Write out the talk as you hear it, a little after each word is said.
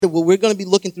What we're going to be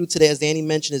looking through today, as Danny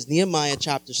mentioned, is Nehemiah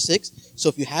chapter 6. So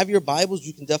if you have your Bibles,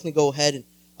 you can definitely go ahead and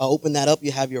open that up.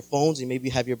 You have your phones, and maybe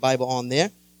you have your Bible on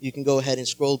there. You can go ahead and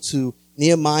scroll to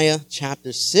Nehemiah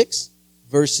chapter 6,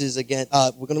 verses, again,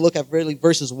 we're going to look at really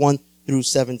verses 1 through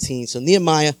 17. So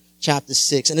Nehemiah chapter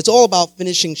 6, and it's all about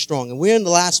finishing strong. And we're in the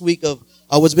last week of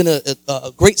what's been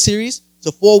a great series. It's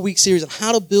a 4-week series on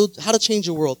how to change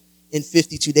your world in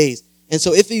 52 days. And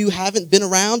so if you haven't been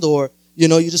around, or you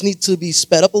just need to be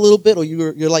sped up a little bit, or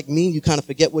you're like me, and you kind of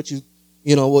forget what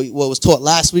what was taught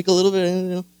last week a little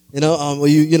bit, or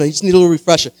you just need a little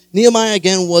refresher. Nehemiah,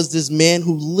 again, was this man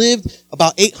who lived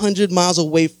about 800 miles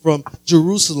away from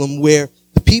Jerusalem, where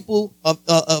the people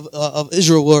of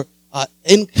Israel were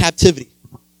in captivity,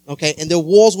 okay, and their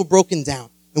walls were broken down.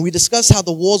 And we discussed how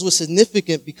the walls were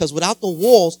significant because without the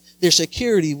walls, their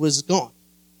security was gone.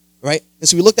 Right? And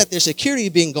so we looked at their security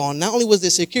being gone. Not only was there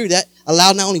security, that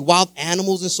allowed not only wild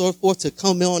animals and so forth to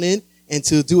come on in and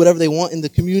to do whatever they want in the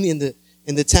community,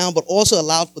 in the town, but also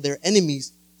allowed for their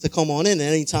enemies to come on in at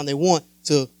any time they want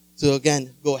to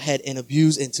again, go ahead and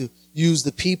abuse and to use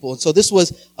the people. And so this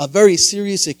was a very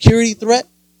serious security threat.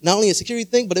 Not only a security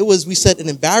thing, but it was, we said, an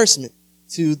embarrassment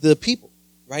to the people,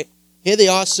 right? Here they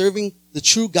are serving the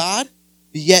true God,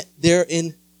 but yet they're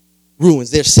in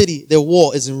ruins. Their city, their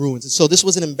wall is in ruins. And so this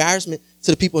was an embarrassment to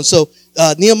the people. And so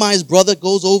Nehemiah's brother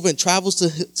goes over and travels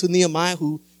to Nehemiah,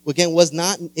 who, again, was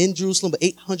not in Jerusalem, but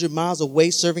 800 miles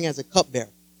away, serving as a cupbearer.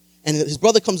 And his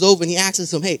brother comes over and he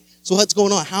asks him, hey, so what's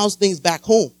going on? How's things back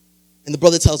home? And the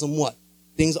brother tells him what?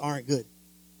 Things aren't good.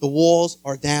 The walls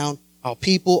are down. Our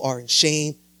people are in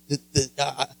shame.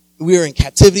 We are in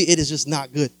captivity. It is just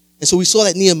not good. And so we saw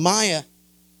that Nehemiah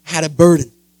had a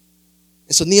burden.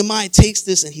 And so Nehemiah takes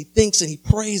this and he thinks and he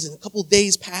prays, and a couple of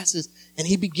days passes and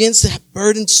he begins to have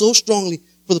burden so strongly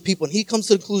for the people. And he comes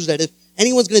to the conclusion that if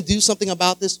anyone's going to do something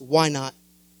about this, why not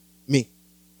me?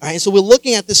 All right. And so we're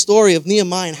looking at this story of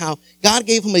Nehemiah and how God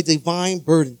gave him a divine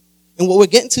burden. And what we're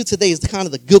getting to today is kind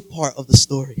of the good part of the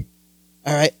story.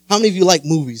 All right. How many of you like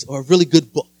movies or a really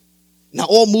good book? Now,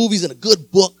 all movies and a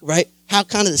good book, right, have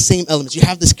kind of the same elements. You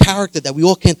have this character that we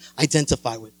all can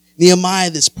identify with. Nehemiah,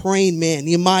 this praying man.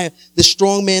 Nehemiah, this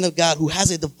strong man of God who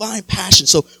has a divine passion.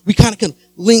 So we kind of can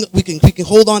link, we can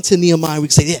hold on to Nehemiah. We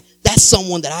can say, yeah, that's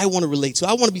someone that I want to relate to.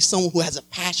 I want to be someone who has a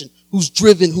passion, who's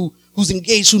driven, who's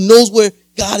engaged, who knows where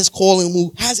God is calling him,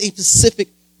 who has a specific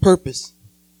purpose.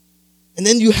 And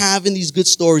then you have in these good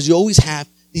stories, you always have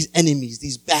these enemies,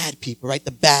 these bad people, right?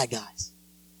 The bad guys.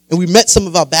 And we met some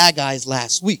of our bad guys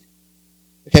last week.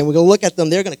 Okay, we're going to look at them.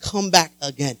 They're going to come back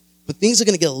again. But things are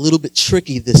going to get a little bit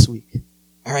tricky this week.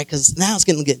 All right, because now it's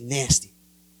going to get nasty.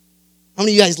 How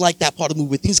many of you guys like that part of the movie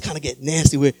where things kind of get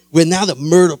nasty, where now the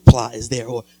murder plot is there,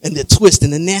 and the twist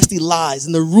and the nasty lies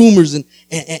and the rumors and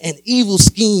evil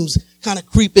schemes kind of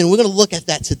creep in? We're going to look at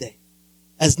that today,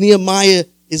 as Nehemiah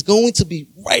is going to be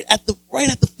right at the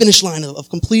finish line of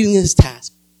completing his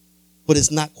task, but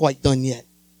it's not quite done yet.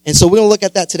 And so we're going to look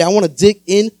at that today. I want to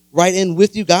dig right in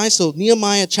with you guys. So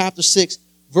Nehemiah chapter 6,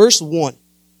 verse 1.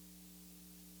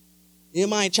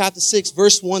 Nehemiah chapter 6,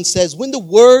 verse 1 says, when the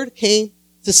word came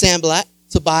to Sanballat,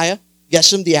 Tobiah,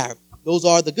 Geshem the Arab. Those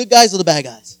are the good guys or the bad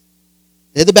guys?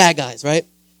 They're the bad guys, right?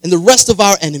 And the rest of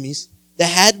our enemies that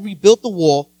had rebuilt the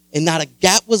wall and not a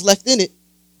gap was left in it,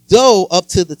 though up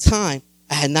to the time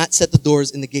I had not set the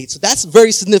doors in the gates. So that's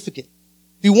very significant.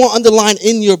 If you want underline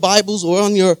in your Bibles or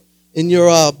in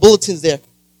your bulletins there,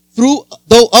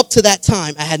 though up to that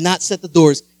time I had not set the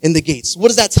doors in the gates.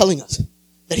 What is that telling us?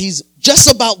 That he's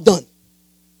just about done.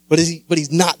 But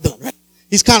he's not done, right?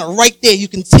 He's kind of right there. You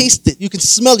can taste it. You can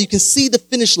smell it. You can see the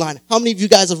finish line. How many of you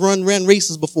guys have ran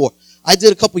races before? I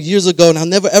did a couple years ago, and I'll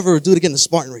never, ever do it again, the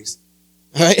Spartan race.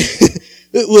 All right?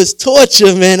 It was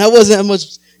torture, man. I wasn't that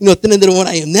much, thinner than what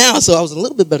I am now, so I was in a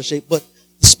little bit better shape. But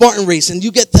the Spartan race, and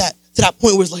you get to that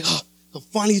point where it's like, oh, I'm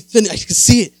finally finished. I can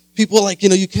see it. People are like,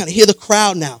 you kind of hear the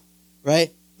crowd now,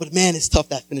 right? But man, it's tough,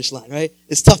 that finish line, right?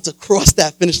 It's tough to cross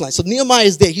that finish line. So Nehemiah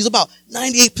is there. He's about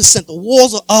 98%. The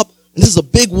walls are up, and this is a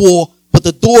big wall, but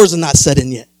the doors are not set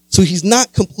in yet. So he's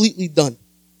not completely done.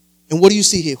 And what do you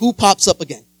see here? Who pops up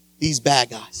again? These bad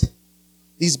guys.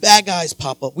 These bad guys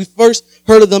pop up. We first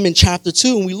heard of them in chapter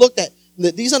 2, and we looked at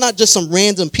that these are not just some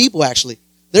random people, actually.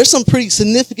 There's some pretty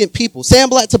significant people.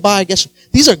 Sanballat, Tobiah, Geshem.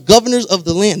 These are governors of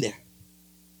the land there.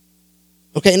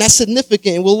 Okay, and that's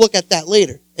significant, and we'll look at that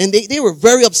later. And they were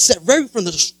very upset, from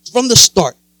the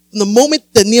start. From the moment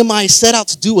that Nehemiah set out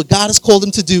to do what God has called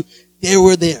him to do, they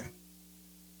were there.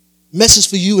 Message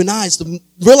for you and I is to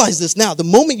realize this now. The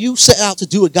moment you set out to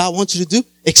do what God wants you to do,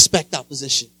 expect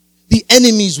opposition. The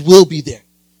enemies will be there.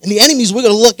 And the enemies we're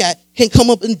going to look at can come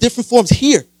up in different forms.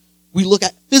 Here, We look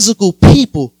at physical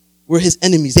people were his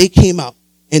enemies. They came out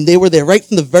and they were there right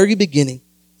from the very beginning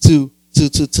to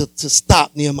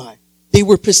stop Nehemiah. They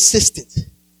were persistent.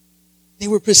 They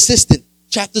were persistent.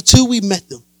 Chapter 2, we met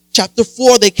them. Chapter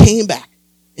 4, they came back.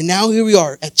 And now here we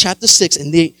are at chapter 6,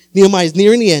 and Nehemiah is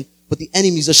nearing the end, but the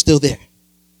enemies are still there.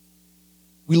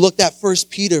 We looked at 1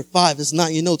 Peter 5. It's not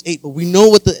in your notes, 8, but we know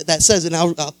what that says, and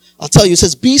I'll tell you. It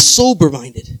says, be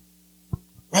sober-minded.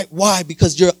 Right? Why?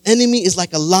 Because your enemy is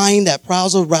like a lion that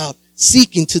prowls around,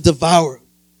 seeking to devour.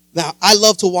 Now, I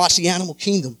love to watch the Animal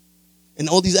Kingdom and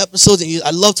all these episodes, and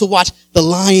I love to watch the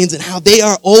lions and how they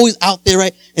are always out there,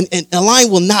 right? And a lion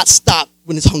will not stop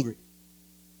when it's hungry,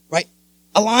 right?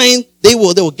 A lion, they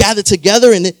will gather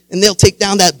together and they'll take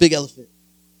down that big elephant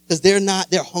because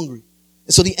they're hungry.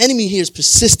 And so the enemy here is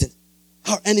persistent.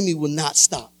 Our enemy will not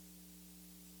stop.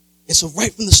 And so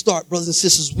right from the start, brothers and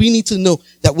sisters, we need to know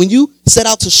that when you set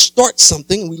out to start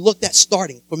something, and we looked at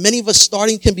starting, for many of us,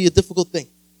 starting can be a difficult thing,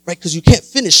 right? Because you can't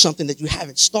finish something that you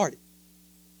haven't started.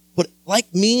 But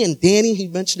like me and Danny, he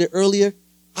mentioned it earlier,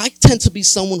 I tend to be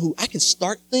someone who I can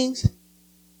start things,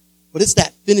 but it's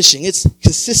that finishing. It's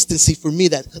consistency for me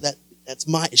that's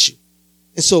my issue.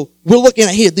 And so we're looking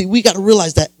at here, we got to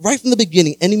realize that right from the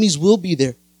beginning, enemies will be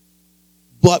there,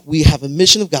 but we have a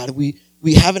mission of God. We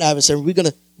have an adversary. We're going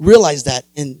to realize that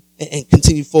and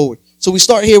continue forward. So we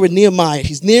start here with Nehemiah.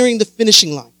 He's nearing the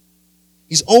finishing line.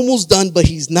 He's almost done, but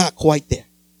he's not quite there.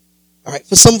 All right.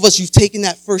 For some of us, you've taken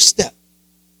that first step,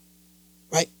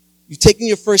 right? You've taken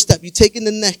your first step. You've taken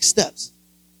the next steps,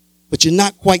 but you're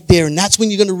not quite there. And that's when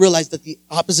you're going to realize that the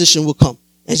opposition will come.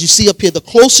 As you see up here, the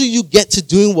closer you get to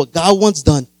doing what God wants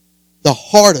done, the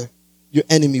harder your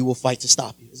enemy will fight to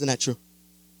stop you. Isn't that true?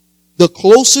 The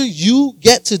closer you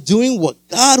get to doing what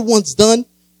God wants done,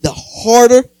 the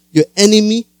harder your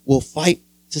enemy will fight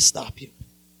to stop you.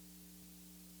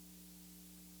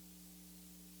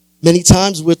 Many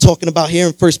times we're talking about here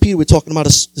in 1 Peter, we're talking about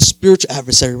the spiritual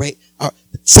adversary, right?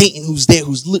 Satan who's there,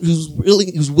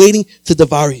 who's waiting to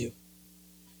devour you.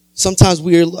 Sometimes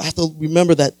we have to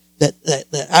remember that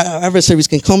our adversaries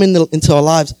can come into our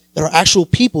lives. There are actual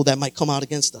people that might come out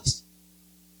against us.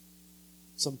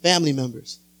 Some family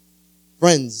members,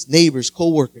 friends, neighbors,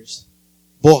 co-workers,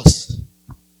 boss.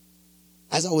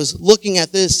 As I was looking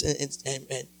at this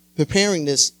and preparing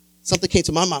this, something came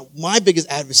to my mind. My biggest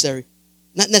adversary,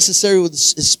 not necessarily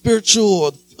is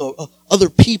spiritual or other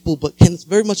people, but can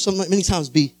very much many times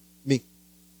be me,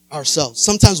 ourselves.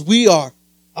 Sometimes we are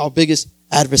our biggest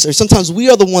adversary. Sometimes we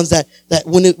are the ones that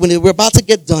when we're about to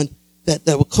get done, that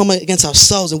will come against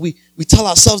ourselves, and we tell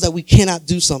ourselves that we cannot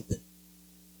do something.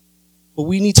 But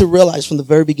we need to realize from the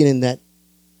very beginning that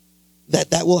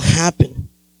will happen.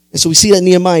 And so we see that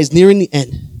Nehemiah is nearing the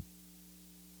end,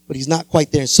 but he's not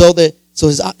quite there. So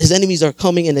his enemies are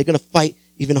coming, and they're going to fight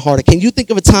even harder. Can you think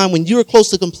of a time when you were close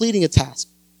to completing a task,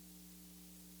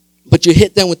 but you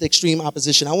hit them with extreme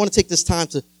opposition? I want to take this time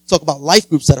to talk about life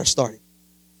groups that are starting.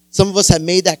 Some of us have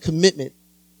made that commitment,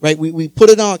 right? We put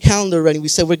it on our calendar already. We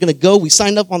said we're going to go. We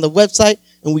signed up on the website,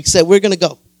 and we said we're going to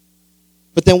go.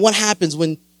 But then what happens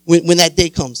when that day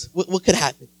comes? What could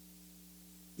happen?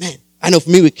 Man, I know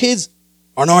for me with kids,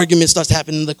 an argument starts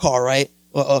happening in the car, right?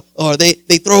 Or they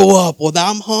throw up, or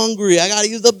I'm hungry, I got to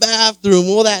use the bathroom,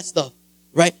 all that stuff,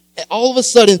 right? And all of a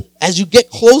sudden, as you get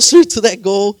closer to that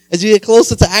goal, as you get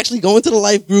closer to actually going to the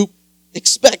life group,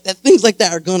 expect that things like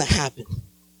that are going to happen.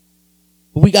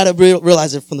 But we got to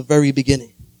realize it from the very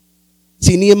beginning.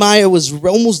 See, Nehemiah was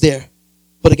almost there,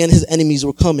 but again, his enemies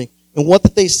were coming. And what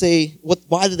did they say?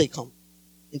 Why did they come?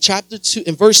 In chapter 2,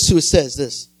 in verse 2, it says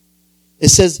this. It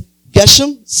says,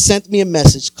 Geshem sent me a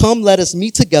message. Come, let us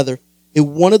meet together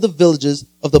in one of the villages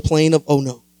of the plain of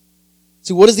Ono.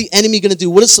 See, what is the enemy going to do?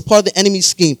 What is part of the enemy's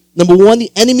scheme? Number one,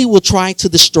 the enemy will try to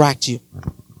distract you.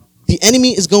 The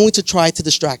enemy is going to try to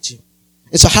distract you.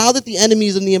 And so how did the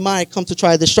enemies of Nehemiah come to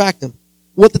try to distract him?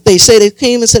 What did they say? They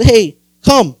came and said, hey,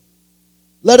 come,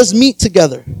 let us meet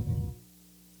together.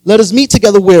 Let us meet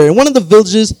together where? In one of the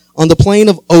villages on the plain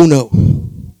of Ono.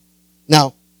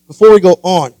 Now, before we go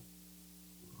on,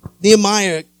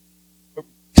 Nehemiah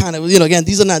kind of, again,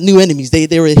 these are not new enemies.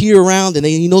 They were here around, and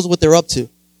he knows what they're up to.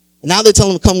 And now they're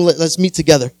telling him, come, let's meet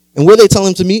together. And where they tell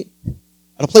him to meet?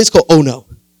 At a place called Ono.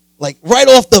 Like right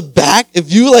off the back,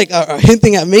 if you are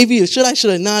hinting at maybe, should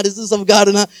I not? Is this of God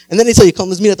or not? And then they tell you, come,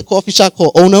 let's meet at the coffee shop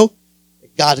called Ono.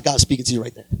 God's speaking to you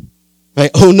right there.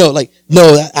 Right? Oh no,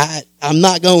 no, I'm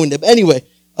not going there. But anyway,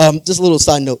 just a little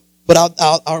side note. But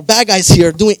our bad guys here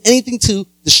are doing anything to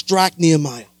distract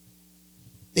Nehemiah.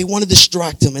 They want to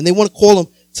distract him, and they want to call him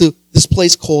to this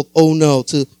place called Ono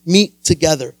to meet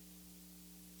together.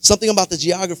 Something about the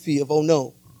geography of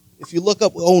Ono. if you look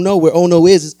up Ono, where Ono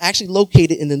is, it's actually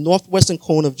located in the northwestern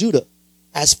corner of Judah,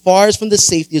 as far as from the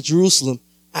safety of Jerusalem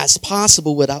as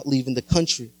possible without leaving the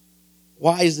country.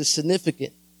 Why is this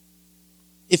significant?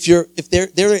 If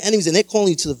they're enemies and they're calling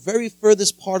you to the very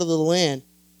furthest part of the land,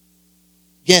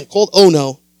 again, called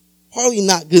Ono, probably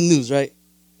not good news, right?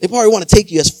 They probably want to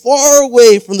take you as far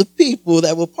away from the people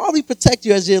that will probably protect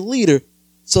you as their leader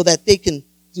so that they can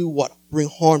do what? Bring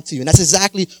harm to you. And that's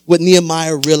exactly what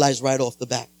Nehemiah realized right off the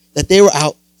bat, that they were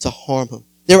out to harm him.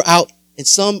 They were out, and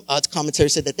some commentary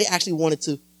said that they actually wanted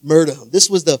to murder him. This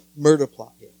was the murder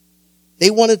plot here. They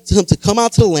wanted him to come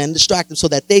out to the land and distract him so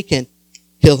that they can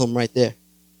kill him right there.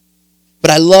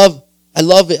 But I love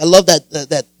it. I love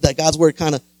that God's word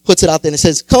kind of puts it out there and it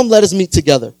says, come, let us meet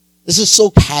together. This is so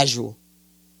casual,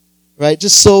 right?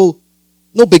 Just so,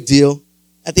 no big deal.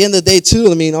 At the end of the day,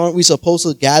 too, I mean, aren't we supposed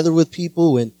to gather with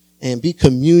people and be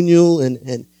communal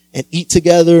and eat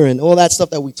together and all that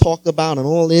stuff that we talked about and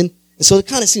all in? And so it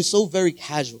kind of seems so very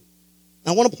casual.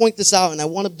 And I want to point this out, and I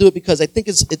want to do it because I think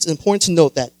it's important to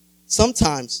note that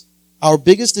sometimes our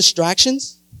biggest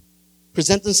distractions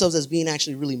present themselves as being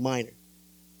actually really minor,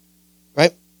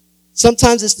 right?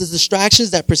 Sometimes it's the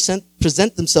distractions that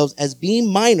present themselves as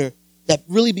being minor that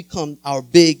really become our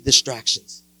big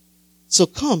distractions. So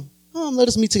come, let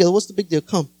us meet together. What's the big deal?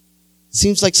 Come.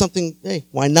 Seems like something, hey,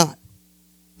 why not?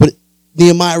 But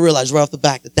Nehemiah realized right off the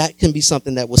bat that can be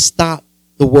something that will stop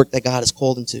the work that God has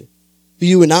called him to. For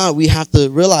you and I, we have to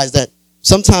realize that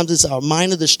sometimes it's our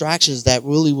minor distractions that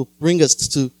really will bring us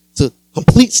to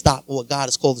complete stop of what God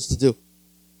has called us to do.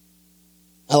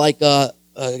 I like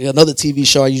another TV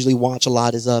show I usually watch a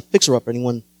lot is Fixer Upper.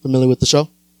 Anyone familiar with the show?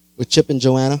 With Chip and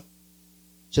Joanna?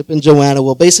 Chip and Joanna.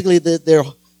 Well, basically they're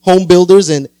home builders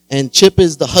and Chip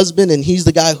is the husband and he's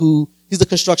the guy he's the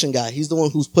construction guy. He's the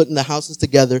one who's putting the houses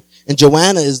together. And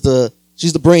Joanna is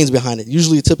she's the brains behind it.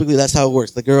 Usually, typically that's how it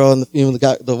works. The girl and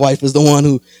the wife is the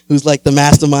one who's like the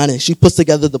mastermind and she puts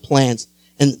together the plans.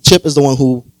 And Chip is the one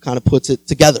who kind of puts it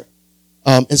together.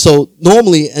 And so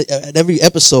normally at every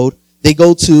episode, they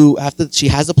go to, after she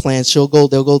has a plan, they'll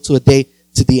go to a day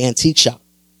to the antique shop.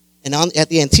 And at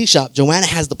the antique shop, Joanna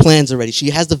has the plans already. She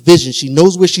has the vision. She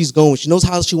knows where she's going. She knows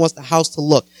how she wants the house to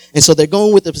look. And so they're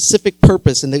going with a specific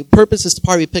purpose. And the purpose is to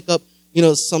probably pick up,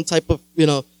 some type of,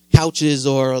 couches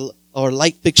or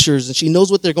light fixtures. And she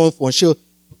knows what they're going for. And she'll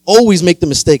always make the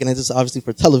mistake, and this is obviously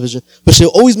for television, but she'll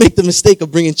always make the mistake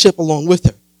of bringing Chip along with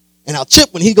her. And now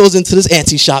Chip, when he goes into this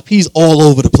antique shop, he's all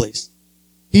over the place.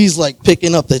 He's like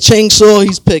picking up the chainsaw.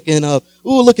 He's picking up,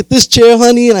 ooh, look at this chair,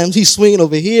 honey. And he's swinging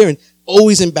over here and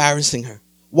always embarrassing her.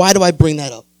 Why do I bring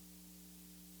that up?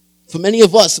 For many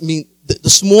of us, I mean, the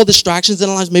small distractions in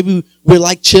our lives, maybe we're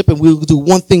like Chip and we'll do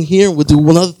one thing here and we'll do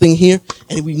one other thing here.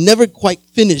 And we never quite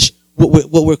finish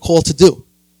what we're called to do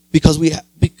because we have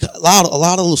a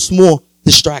lot of those small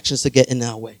distractions to get in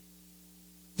our way.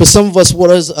 For some of us, what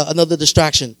is another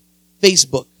distraction?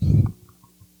 Facebook,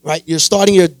 right? You're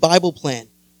starting your Bible plan,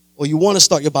 or you want to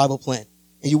start your Bible plan,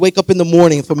 and you wake up in the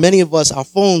morning. And for many of us, our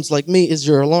phones, like me, is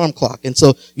your alarm clock. And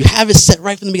so you have it set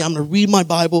right from the beginning. I'm going to read my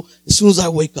Bible as soon as I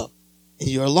wake up. And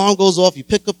your alarm goes off, you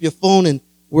pick up your phone, and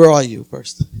where are you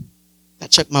first? I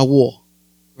check my wall,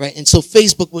 right? And so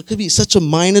Facebook, what could be such a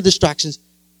minor distraction,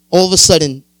 all of a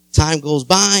sudden, time goes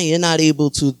by, and you're not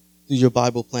able to do your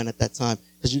Bible plan at that time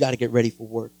because you got to get ready for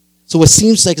work. So what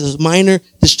seems like those minor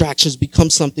distractions become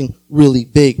something really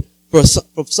big. For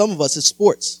some of us, it's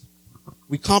sports.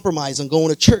 We compromise on going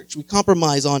to church. We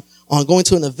compromise on going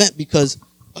to an event because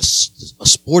a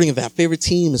sporting event, our favorite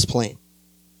team is playing.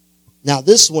 Now,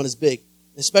 this one is big,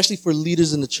 especially for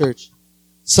leaders in the church.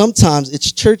 Sometimes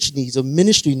it's church needs or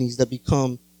ministry needs that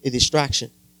become a distraction.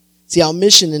 See, our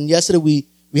mission, and yesterday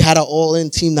we had our all-in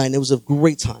team night, and it was a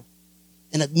great time.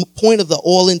 And the point of the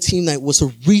all-in team night was to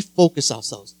refocus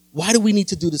ourselves. Why do we need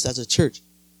to do this as a church?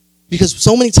 Because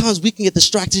so many times we can get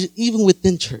distracted even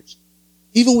within church,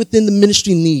 even within the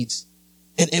ministry needs.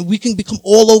 And we can become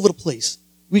all over the place.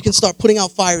 We can start putting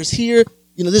out fires here.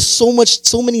 There's so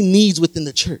many needs within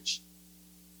the church.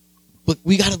 But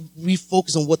we got to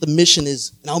refocus on what the mission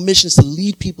is. And our mission is to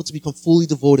lead people to become fully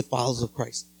devoted followers of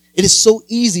Christ. It is so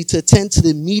easy to attend to the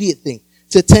immediate thing,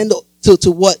 to attend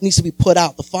to what needs to be put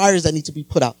out, the fires that need to be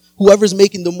put out. Whoever's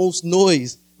making the most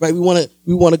noise, right? We want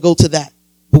to go to that.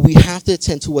 But we have to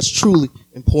attend to what's truly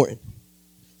important.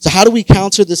 So how do we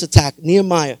counter this attack?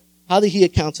 Nehemiah, how did he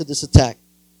counter this attack?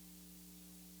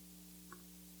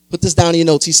 Put this down in your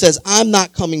notes. He says, I'm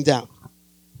not coming down.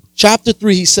 Chapter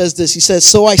 3, he says this. He says,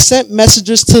 so I sent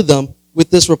messengers to them with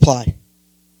this reply.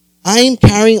 I am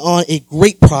carrying on a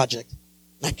great project.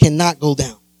 I cannot go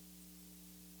down.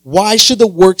 Why should the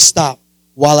work stop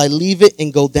while I leave it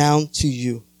and go down to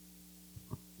you.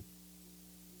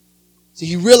 So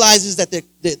he realizes that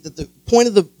the point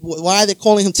of why they're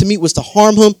calling him to meet was to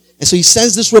harm him. And so he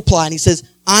sends this reply and he says,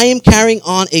 I am carrying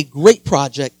on a great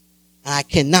project and I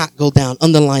cannot go down.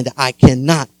 Underline that, I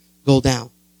cannot go down.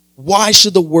 Why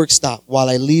should the work stop while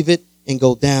I leave it and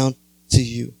go down to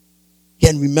you?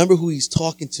 Again, remember who he's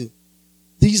talking to.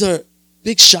 These are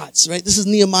big shots, right? This is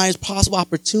Nehemiah's possible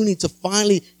opportunity to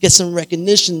finally get some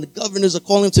recognition. The governors are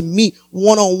calling him to meet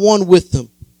one-on-one with them.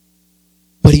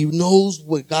 But he knows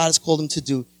what God has called him to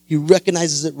do. He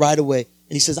recognizes it right away.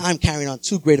 And he says, I'm carrying on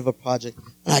too great of a project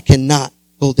and I cannot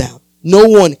go down. No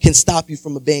one can stop you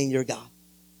from obeying your God.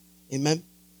 Amen?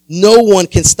 No one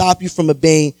can stop you from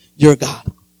obeying your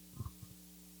God.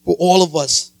 For all of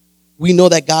us, we know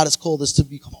that God has called us to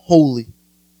become holy.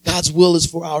 God's will is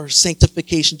for our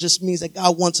sanctification. Just means that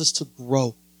God wants us to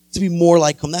grow, to be more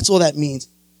like him. That's all that means.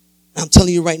 And I'm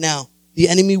telling you right now, the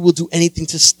enemy will do anything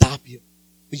to stop you.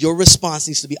 But your response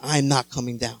needs to be, I am not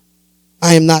coming down.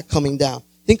 I am not coming down.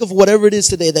 Think of whatever it is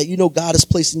today that you know God has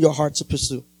placed in your heart to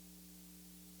pursue.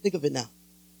 Think of it now.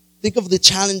 Think of the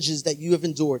challenges that you have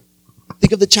endured.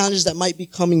 Think of the challenges that might be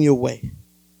coming your way.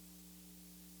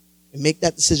 And make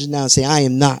that decision now and say, I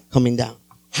am not coming down.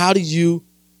 How do you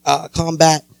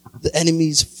combat the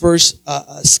enemy's first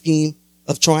scheme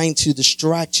of trying to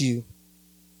distract you?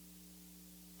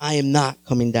 I am not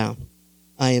coming down.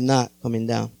 I am not coming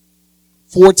down.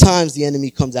 4 times the enemy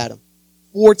comes at him.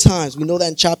 4 times. We know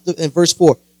that in verse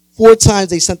 4. 4 times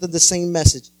they sent them the same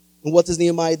message. And what does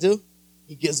Nehemiah do?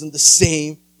 He gives them the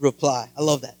same reply. I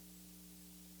love that.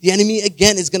 The enemy,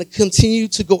 again, is going to continue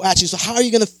to go at you. So how are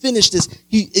you going to finish this?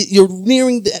 You're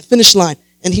nearing the finish line,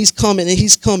 and he's coming, and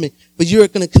he's coming. But you're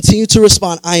going to continue to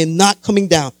respond, I am not coming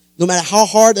down. No matter how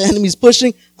hard the enemy's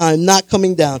pushing, I am not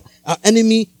coming down. Our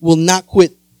enemy will not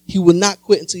quit. He will not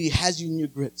quit until he has you in your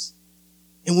grips.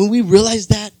 And when we realize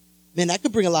that, man, that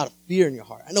could bring a lot of fear in your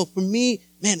heart. I know for me,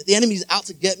 man, the enemy's out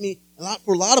to get me.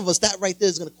 For a lot of us, that right there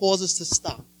is going to cause us to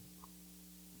stop.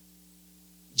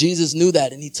 Jesus knew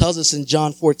that, and he tells us in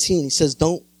John 14, he says,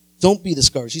 don't be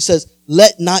discouraged. He says,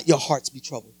 let not your hearts be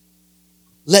troubled.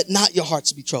 Let not your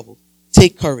hearts be troubled.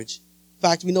 Take courage. In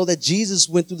fact, we know that Jesus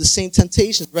went through the same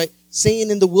temptations, right?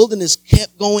 Satan in the wilderness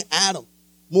kept going at him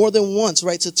more than once,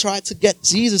 right? To try to get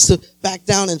Jesus to back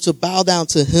down and to bow down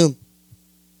to him.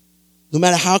 No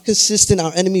matter how consistent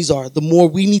our enemies are, the more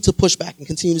we need to push back and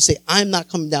continue to say, I'm not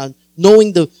coming down,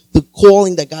 knowing the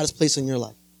calling that God has placed in your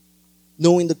life.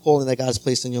 Knowing the calling that God has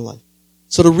placed in your life.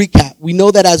 So to recap, we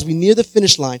know that as we near the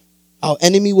finish line, our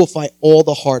enemy will fight all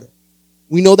the harder.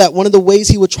 We know that one of the ways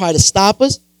he will try to stop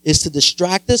us is to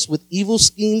distract us with evil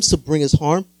schemes to bring us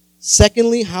harm.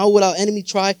 Secondly, how would our enemy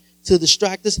try to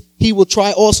distract us? He will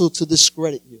try also to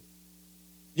discredit you.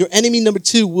 Your enemy number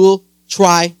 2 will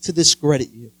try to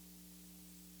discredit you.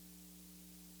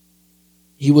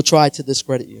 He will try to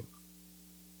discredit you.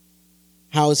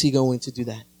 How is he going to do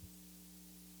that?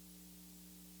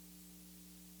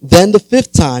 Then the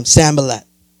 5th time, Sanballat.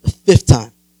 The 5th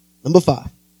time. Number 5.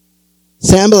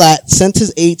 Sanballat sent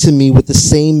his aide to me with the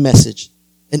same message.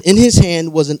 And in his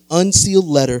hand was an unsealed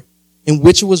letter in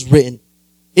which it was written,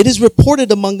 it is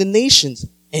reported among the nations,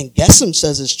 and Geshem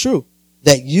says it's true,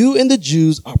 that you and the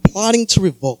Jews are plotting to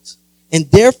revolt,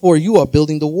 and therefore you are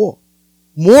building the wall.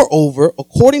 Moreover,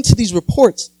 according to these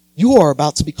reports, you are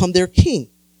about to become their king.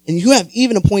 And you have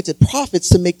even appointed prophets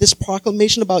to make this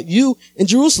proclamation about you in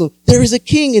Jerusalem. There is a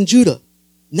king in Judah.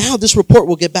 Now this report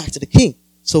will get back to the king.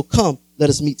 So come, let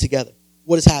us meet together.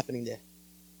 What is happening there?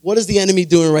 What is the enemy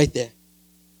doing right there?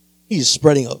 He's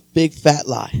spreading a big fat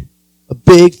lie. A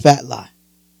big fat lie.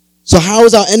 So how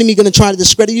is our enemy going to try to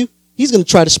discredit you? He's going to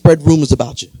try to spread rumors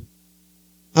about you.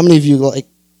 How many of you like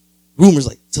rumors?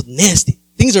 Like, it's nasty.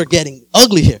 Things are getting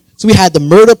ugly here. So we had the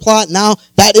murder plot. Now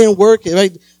that didn't work,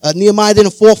 right? Nehemiah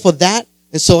didn't fall for that.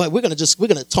 And so we're going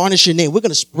to tarnish your name. We're going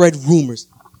to spread rumors.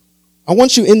 I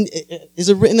want you is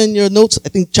it written in your notes? I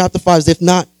think chapter 5 is, if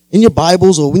not, in your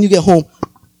Bibles or when you get home.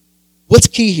 What's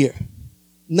key here?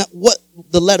 Not what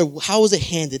the letter, how was it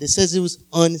handed? It says it was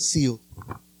unsealed.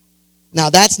 Now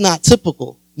that's not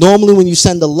typical. Normally when you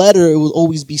send a letter, it will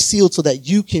always be sealed so that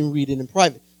you can read it in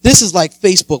private. This is like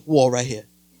Facebook wall right here.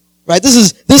 Right? This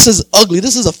is ugly.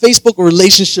 This is a Facebook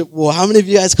relationship war. How many of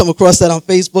you guys come across that on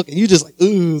Facebook and you just like,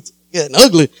 ooh, it's getting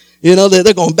ugly. You know,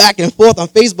 they're going back and forth on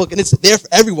Facebook and it's there for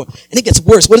everyone. And it gets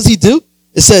worse. What does he do?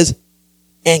 It says,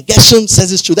 and Geshem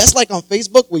says it's true. That's like on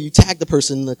Facebook where you tag the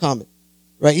person in the comment.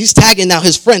 Right? He's tagging now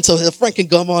his friend so his friend can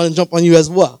come on and jump on you as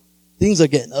well. Things are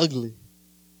getting ugly.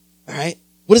 All right?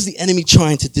 What is the enemy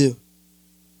trying to do?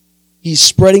 He's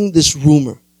spreading this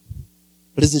rumor.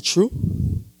 But is it true?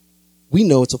 we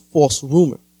know it's a false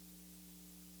rumor.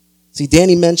 See,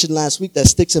 Danny mentioned last week that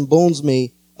sticks and bones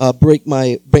may break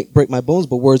my bones,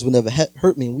 but words will never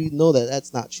hurt me. And we know that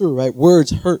that's not true, right?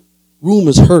 Words hurt.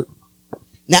 Rumors hurt.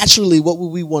 Naturally, what would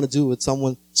we want to do if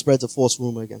someone spreads a false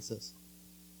rumor against us?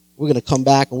 We're going to come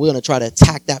back and we're going to try to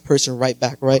attack that person right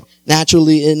back, right?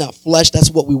 Naturally, in our flesh,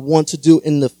 that's what we want to do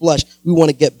in the flesh. We want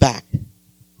to get back.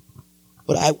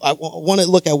 But I want to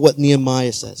look at what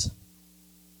Nehemiah says.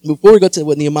 Before we go to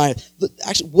what Nehemiah,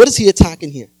 actually, what is he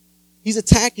attacking here? He's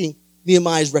attacking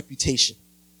Nehemiah's reputation.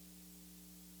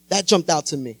 That jumped out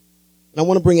to me. And I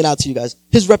want to bring it out to you guys.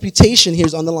 His reputation here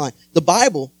is on the line. The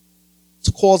Bible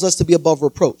calls us to be above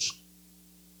reproach.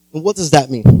 And what does that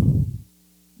mean?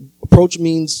 Reproach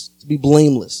means to be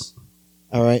blameless.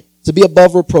 All right? To be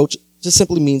above reproach just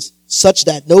simply means such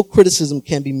that no criticism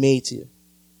can be made to you.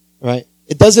 All right?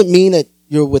 It doesn't mean that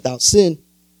you're without sin,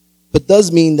 but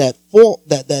does mean that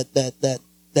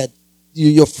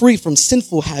you're free from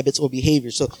sinful habits or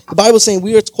behavior. So the Bible is saying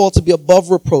we are called to be above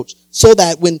reproach, so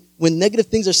that when negative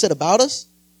things are said about us,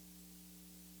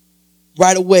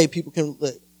 right away people can,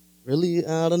 really,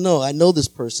 I don't know. I know this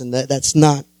person.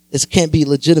 This can't be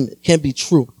legitimate. Can't be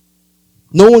true.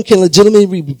 No one can legitimately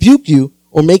rebuke you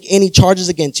or make any charges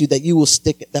against you that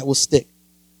will stick.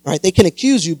 Right? They can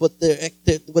accuse you, but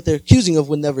what they're accusing of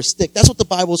will never stick. That's what the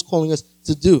Bible is calling us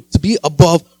to do, to be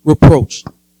above reproach.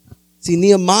 See,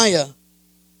 Nehemiah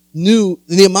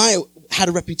had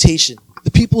a reputation. The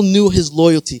people knew his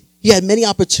loyalty. He had many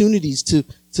opportunities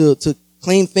to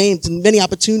claim fame, many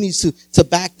opportunities to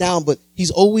back down, but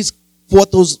he's always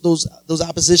fought those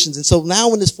oppositions. And so now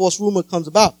when this false rumor comes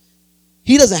about,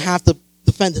 he doesn't have to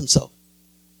defend himself.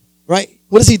 Right?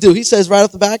 What does he do? He says right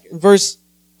off the back in verse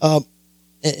 8,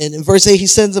 he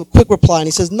sends a quick reply and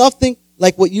he says, nothing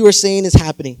like what you are saying is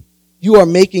happening. You are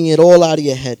making it all out of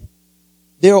your head.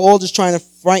 They're all just trying to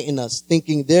frighten us,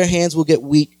 thinking their hands will get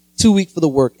too weak for the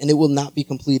work, and it will not be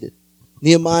completed.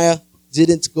 Nehemiah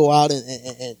didn't go out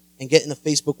and get in a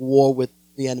Facebook war with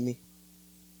the enemy.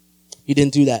 He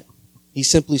didn't do that. He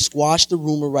simply squashed the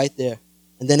rumor right there.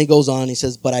 And then he goes on, he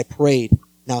says, but I prayed,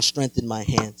 now strengthen my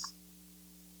hands.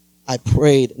 I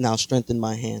prayed, now strengthen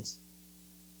my hands.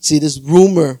 See, this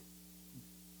rumor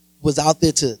was out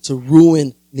there to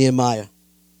ruin Nehemiah.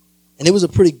 And it was a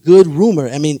pretty good rumor.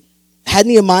 I mean, had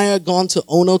Nehemiah gone to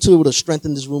Ono too, it would have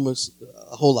strengthened this rumor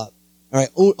a whole lot. All right,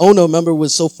 Ono, remember,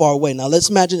 was so far away. Now let's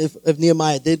imagine if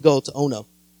Nehemiah did go to Ono,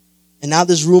 and now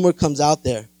this rumor comes out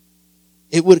there.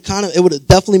 It would have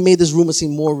definitely made this rumor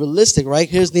seem more realistic, right?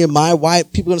 Here's Nehemiah. Why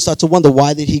people are going to start to wonder,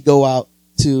 why did he go out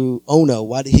to Ono?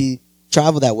 Why did he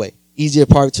travel that way? Easier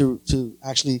part to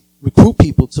actually recruit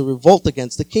people to revolt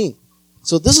against the king.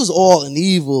 So this is all an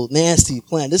evil, nasty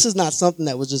plan. This is not something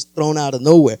that was just thrown out of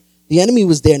nowhere. The enemy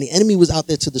was there, and the enemy was out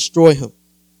there to destroy him.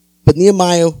 But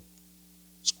Nehemiah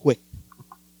was quick.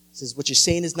 He says, what you're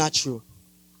saying is not true.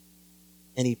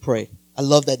 And he prayed. I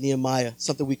love that Nehemiah,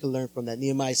 something we can learn from that.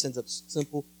 Nehemiah sends up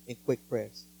simple and quick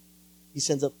prayers. He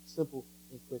sends up simple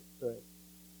and quick prayers.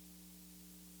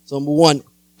 So number one,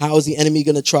 how is the enemy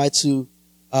going to try to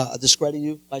discredit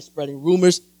you? By spreading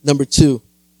rumors. Number two,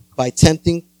 by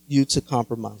tempting you to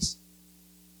compromise.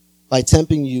 By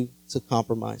tempting you to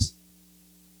compromise.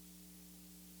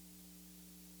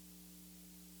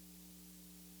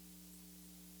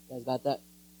 You guys got that?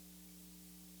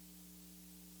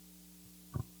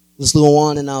 Let's go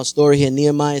on in our story here.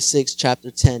 Nehemiah 6, chapter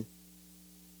 10.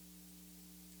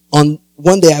 On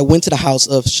one day, I went to the house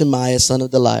of Shemaiah, son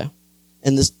of Delaiah.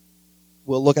 And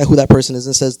we'll look at who that person is.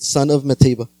 It says, son of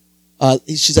Mateba.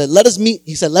 She said, let us meet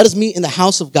in the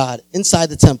house of God, inside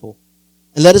the temple.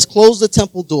 And let us close the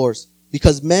temple doors,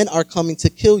 because men are coming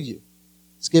to kill you.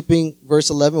 Skipping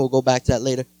verse 11, we'll go back to that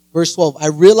later. Verse 12, I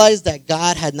realized that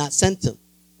God had not sent him,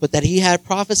 but that he had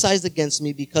prophesied against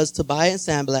me because Tobiah and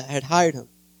Sanballat had hired him.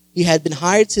 He had been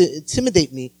hired to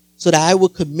intimidate me so that I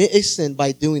would commit a sin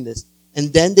by doing this.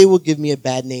 And then they will give me a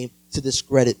bad name to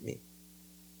discredit me.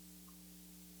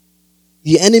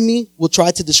 The enemy will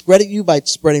try to discredit you by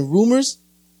spreading rumors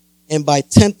and by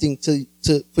tempting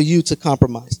for you to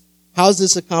compromise. How is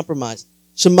this a compromise?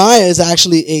 Shemaiah is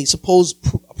actually a supposed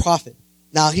prophet.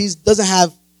 Now, he doesn't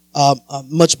have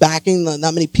much backing.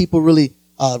 Not many people really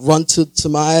run to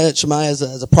Shemaiah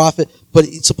as a prophet, but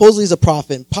supposedly he's a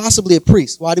prophet and possibly a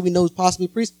priest. Why do we know he's possibly a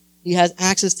priest? He has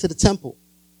access to the temple.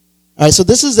 All right, so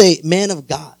this is a man of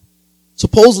God,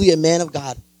 supposedly a man of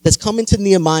God, that's coming to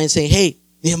Nehemiah and saying, hey,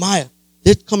 Nehemiah,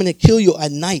 they're coming to kill you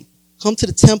at night. Come to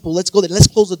the temple. Let's go there. Let's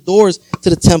close the doors to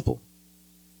the temple.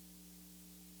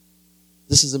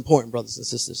 This is important, brothers and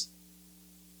sisters.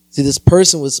 See, this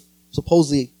person was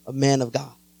supposedly a man of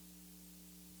God.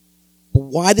 But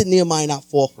why did Nehemiah not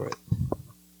fall for it?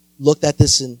 Looked at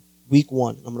this in week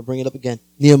 1. I'm going to bring it up again.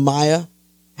 Nehemiah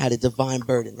had a divine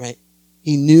burden, right?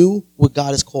 He knew what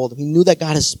God has called him. He knew that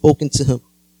God has spoken to him.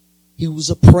 He was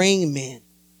a praying man.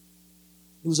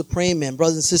 He was a praying man.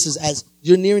 Brothers and sisters, as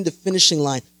you're nearing the finishing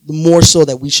line, the more so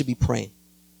that we should be praying.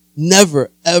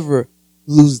 Never, ever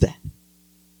lose that.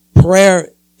 Prayer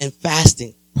and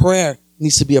fasting. Prayer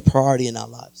needs to be a priority in our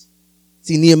lives.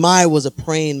 See, Nehemiah was a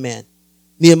praying man.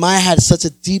 Nehemiah had such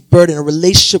a deep burden, a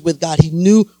relationship with God. He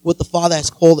knew what the Father had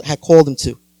called him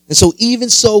to. And so even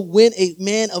so, when a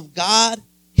man of God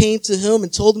came to him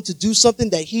and told him to do something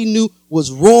that he knew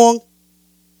was wrong,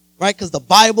 right? Because the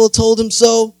Bible told him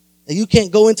so, that you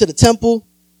can't go into the temple.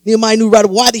 Nehemiah knew right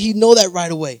away. Why did he know that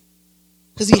right away?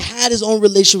 Because he had his own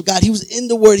relationship with God. He was in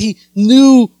the Word. He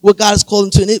knew what God has called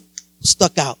him to, and it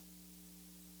stuck out.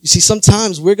 You see,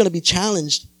 sometimes we're going to be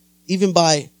challenged even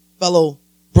by fellow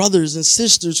brothers and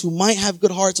sisters who might have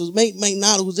good hearts, who might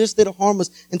not, who's just there to harm us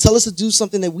and tell us to do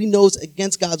something that we know is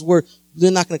against God's Word.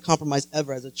 We're not going to compromise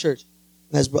ever as a church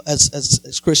and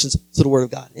as Christians to the Word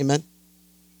of God. Amen?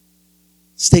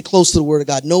 Stay close to the Word of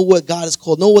God. Know what God is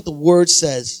called. Know what the Word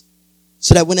says.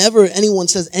 So that whenever anyone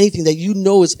says anything that you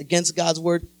know is against God's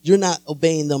Word, you're not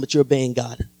obeying them, but you're obeying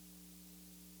God.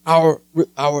 Our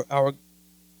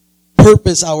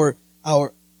purpose, our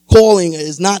calling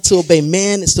is not to obey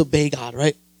man, it's to obey God,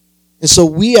 right? And so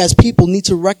we as people need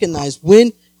to recognize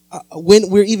when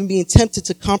we're even being tempted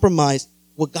to compromise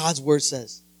what God's Word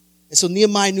says. And so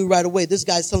Nehemiah knew right away, this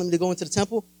guy's telling me to go into the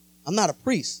temple. I'm not a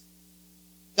priest.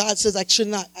 God says I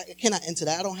cannot enter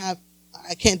that.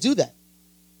 I can't do that.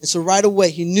 And so right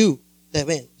away he knew that,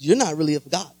 man, you're not really of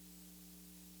God.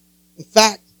 In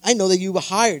fact, I know that you were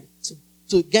hired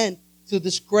to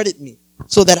discredit me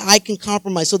so that I can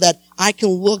compromise, so that I can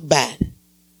look bad.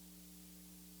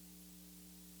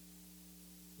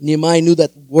 Nehemiah knew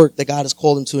that work that God has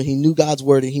called him to, and he knew God's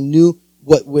word, and he knew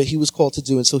what he was called to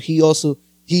do. And so he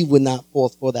would not fall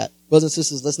for that. Brothers and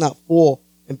sisters, let's not fall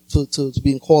to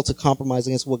being called to compromise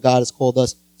against what God has called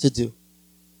us to do.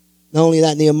 Not only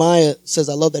that, Nehemiah says,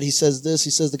 I love that he says this. He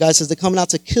says, the guy says, they're coming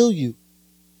out to kill you.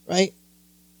 Right?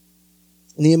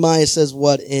 Nehemiah says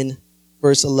what in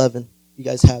verse 11? You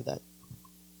guys have that.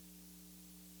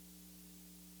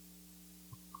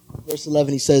 Verse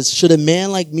 11, he says, should a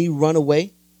man like me run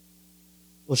away?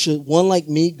 Or should one like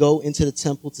me go into the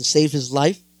temple to save his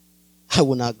life? I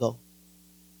will not go.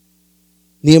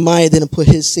 Nehemiah didn't put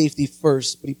his safety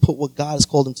first, but he put what God has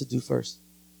called him to do first.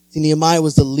 See, Nehemiah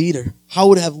was the leader. How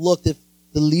would it have looked if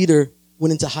the leader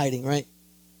went into hiding, right?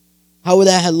 How would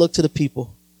that have looked to the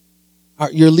people?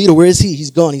 Your leader, where is he?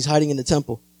 He's gone. He's hiding in the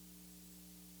temple.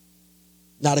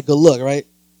 Not a good look, right?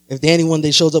 If Danny one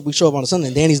day shows up, we show up on a Sunday,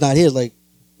 and Danny's not here, it's like,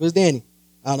 where's Danny?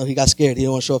 I don't know. He got scared. He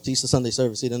didn't want to show up to Easter Sunday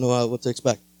service. He didn't know what to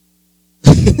expect.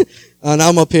 And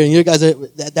I'm up here, and you guys,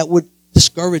 that would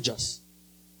discourage us.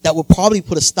 That would probably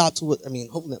put a stop to it. I mean,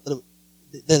 hopefully,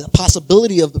 the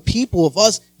possibility of the people of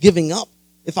us giving up.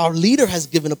 If our leader has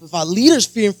given up, if our leader's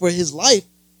fearing for his life,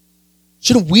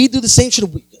 shouldn't we do the same?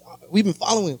 We've been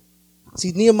following him.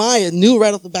 See, Nehemiah knew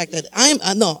right off the back that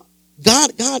I know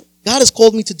God has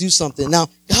called me to do something. Now,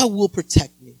 God will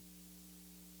protect me.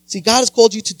 See, God has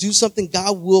called you to do something.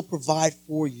 God will provide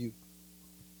for you.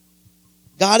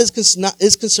 God is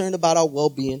concerned about our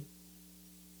well-being.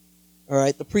 All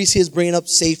right, the priest here is bringing up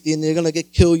safety, and they're going to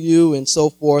kill you and so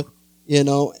forth. You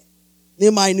know,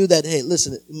 Nehemiah knew that, hey,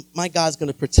 listen, my God's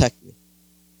going to protect me.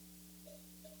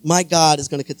 My God is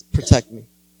going to protect me.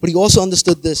 But he also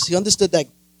understood this. He understood that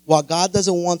while God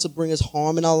doesn't want to bring us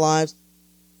harm in our lives,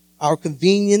 our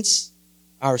convenience,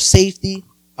 our safety,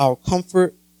 our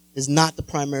comfort is not the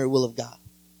primary will of God.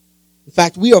 In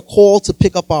fact, we are called to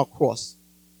pick up our cross.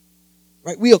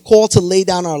 Right? We are called to lay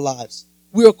down our lives.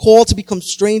 We are called to become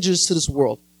strangers to this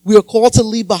world. We are called to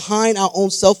leave behind our own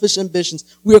selfish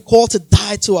ambitions. We are called to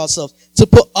die to ourselves, to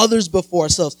put others before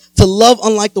ourselves, to love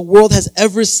unlike the world has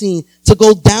ever seen, to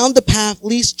go down the path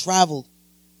least traveled.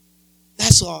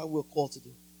 That's all we're called to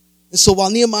do. And so while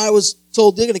Nehemiah was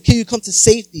told they're going to kill you, come to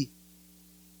safety,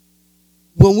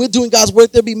 when we're doing God's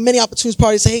work, there'll be many opportunities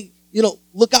probably to say, hey,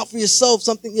 look out for yourself,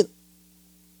 something,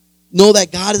 know that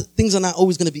things are not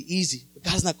always going to be easy. But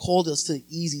God has not called us to the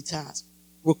easy task.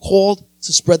 We're called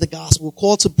to spread the gospel. We're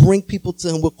called to bring people to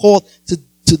him. We're called to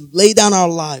lay down our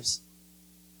lives.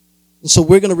 And so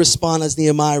we're going to respond as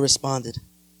Nehemiah responded.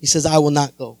 He says, I will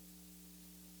not go.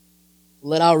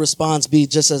 Let our response be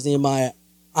just as Nehemiah,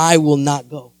 I will not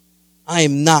go. I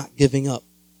am not giving up.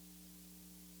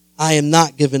 I am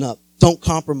not giving up. Don't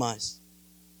compromise.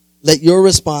 Let your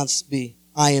response be,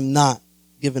 I am not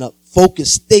giving up.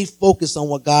 Stay focused on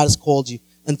what God has called you.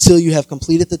 until you have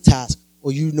completed the task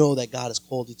or you know that God has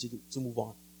called you to move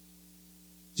on.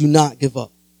 Do not give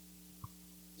up.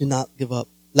 Do not give up.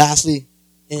 Lastly,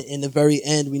 in the very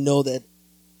end, we know that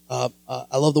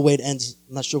I love the way it ends.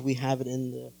 I'm not sure if we have it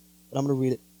in there, but I'm going to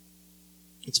read it.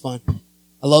 It's fine.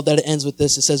 I love that it ends with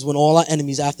this. It says, when all our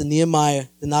enemies, after Nehemiah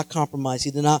did not compromise,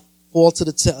 he did not fall to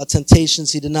the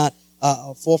temptations, he did not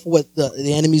fall for what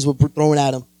the enemies were throwing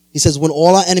at him. He says, when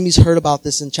all our enemies heard about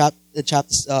this in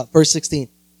verse 16,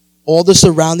 all the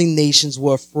surrounding nations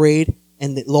were afraid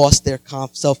and they lost their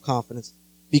self-confidence.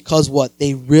 Because what?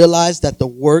 They realized that the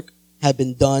work had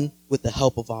been done with the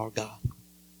help of our God.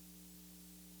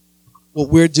 What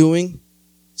we're doing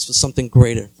is for something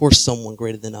greater, for someone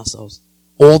greater than ourselves.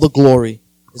 All the glory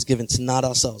is given to not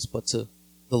ourselves, but to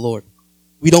the Lord.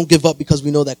 We don't give up because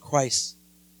we know that Christ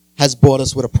has bought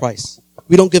us with a price.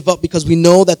 We don't give up because we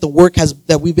know that the work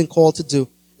that we've been called to do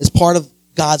is part of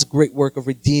God's great work of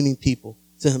redeeming people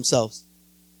to himself.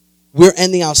 We're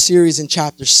ending our series in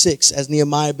chapter 6 as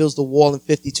Nehemiah builds the wall in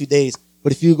 52 days.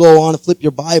 But if you go on and flip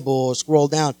your Bible or scroll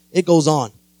down, it goes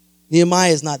on.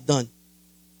 Nehemiah is not done.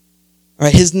 All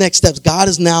right, his next steps. God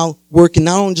is now working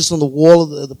not only just on the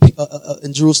wall of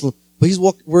in Jerusalem, but he's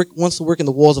wants to work in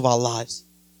the walls of our lives.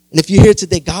 And if you're here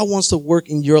today, God wants to work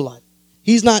in your life.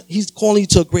 He's calling you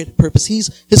to a greater purpose.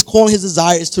 His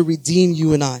desire is to redeem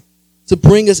you and I, to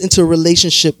bring us into a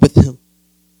relationship with him.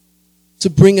 To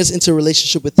bring us into a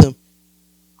relationship with him.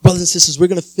 Brothers and sisters, we're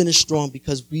going to finish strong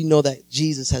because we know that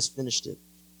Jesus has finished it.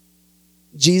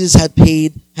 Jesus has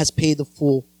paid the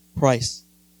full price.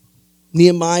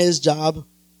 Nehemiah's job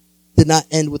did not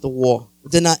end with the wall.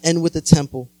 It did not end with the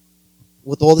temple,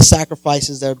 with all the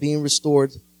sacrifices that are being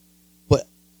restored.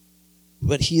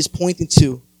 But he is pointing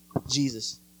to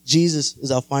Jesus. Jesus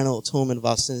is our final atonement of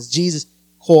our sins. Jesus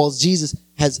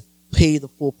has paid the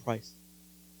full price.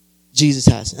 Jesus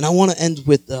has. And I want to end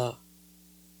with a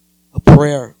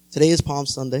prayer. Today is Palm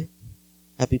Sunday.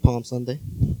 Happy Palm Sunday.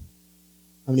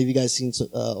 How many of you guys seen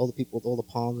all the people with all the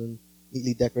palms and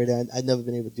neatly decorated? I've never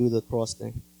been able to do the cross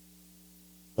thing.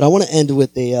 But I want to end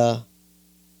with a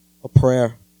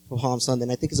prayer for Palm Sunday.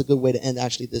 And I think it's a good way to end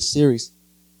actually this series.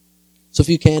 So if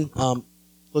you can,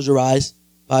 close your eyes,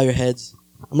 bow your heads.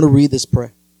 I'm going to read this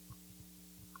prayer.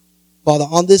 Father,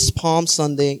 on this Palm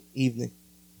Sunday evening,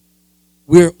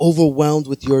 we're overwhelmed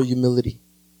with your humility,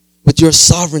 with your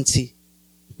sovereignty,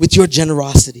 with your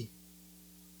generosity.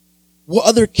 What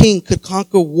other king could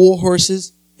conquer war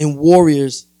horses and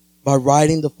warriors by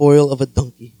riding the foal of a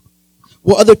donkey?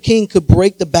 What other king could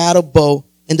break the battle bow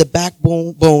and the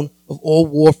backbone of all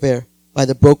warfare by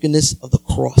the brokenness of the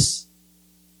cross?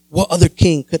 What other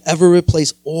king could ever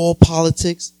replace all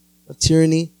politics of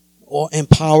tyranny and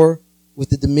power with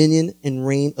the dominion and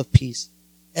reign of peace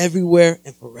everywhere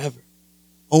and forever?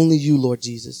 Only you, Lord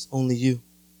Jesus, only you.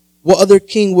 What other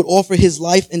king would offer his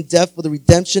life and death for the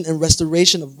redemption and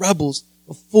restoration of rebels,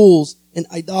 of fools, and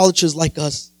idolaters like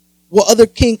us? What other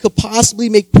king could possibly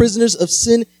make prisoners of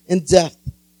sin and death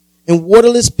and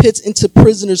waterless pits into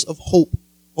prisoners of hope?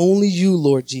 Only you,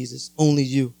 Lord Jesus, only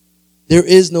you. There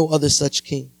is no other such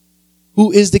king.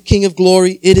 Who is the King of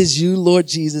glory? It is you, Lord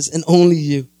Jesus, and only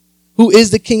you. Who is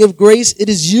the King of grace? It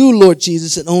is you, Lord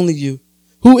Jesus, and only you.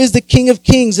 Who is the King of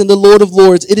kings and the Lord of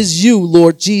lords? It is you,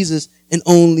 Lord Jesus, and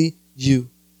only you.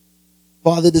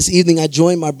 Father, this evening I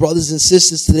join my brothers and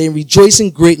sisters today in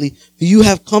rejoicing greatly, for you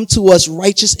have come to us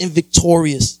righteous and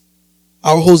victorious.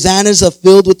 Our hosannas are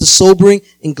filled with the sobering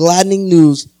and gladdening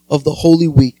news of the Holy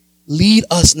Week. Lead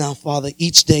us now, Father,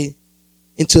 each day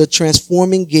into a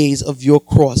transforming gaze of your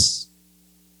cross.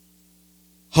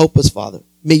 Help us, Father.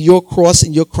 May your cross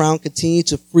and your crown continue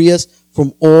to free us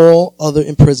from all other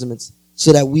imprisonments,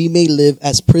 so that we may live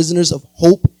as prisoners of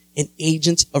hope and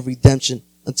agents of redemption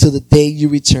until the day you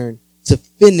return to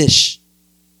finish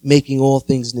making all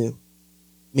things new.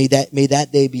 May that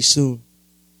day be soon.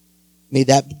 May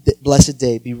that blessed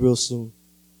day be real soon.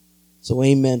 So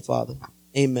amen, Father.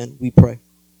 Amen. We pray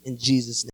in Jesus' name.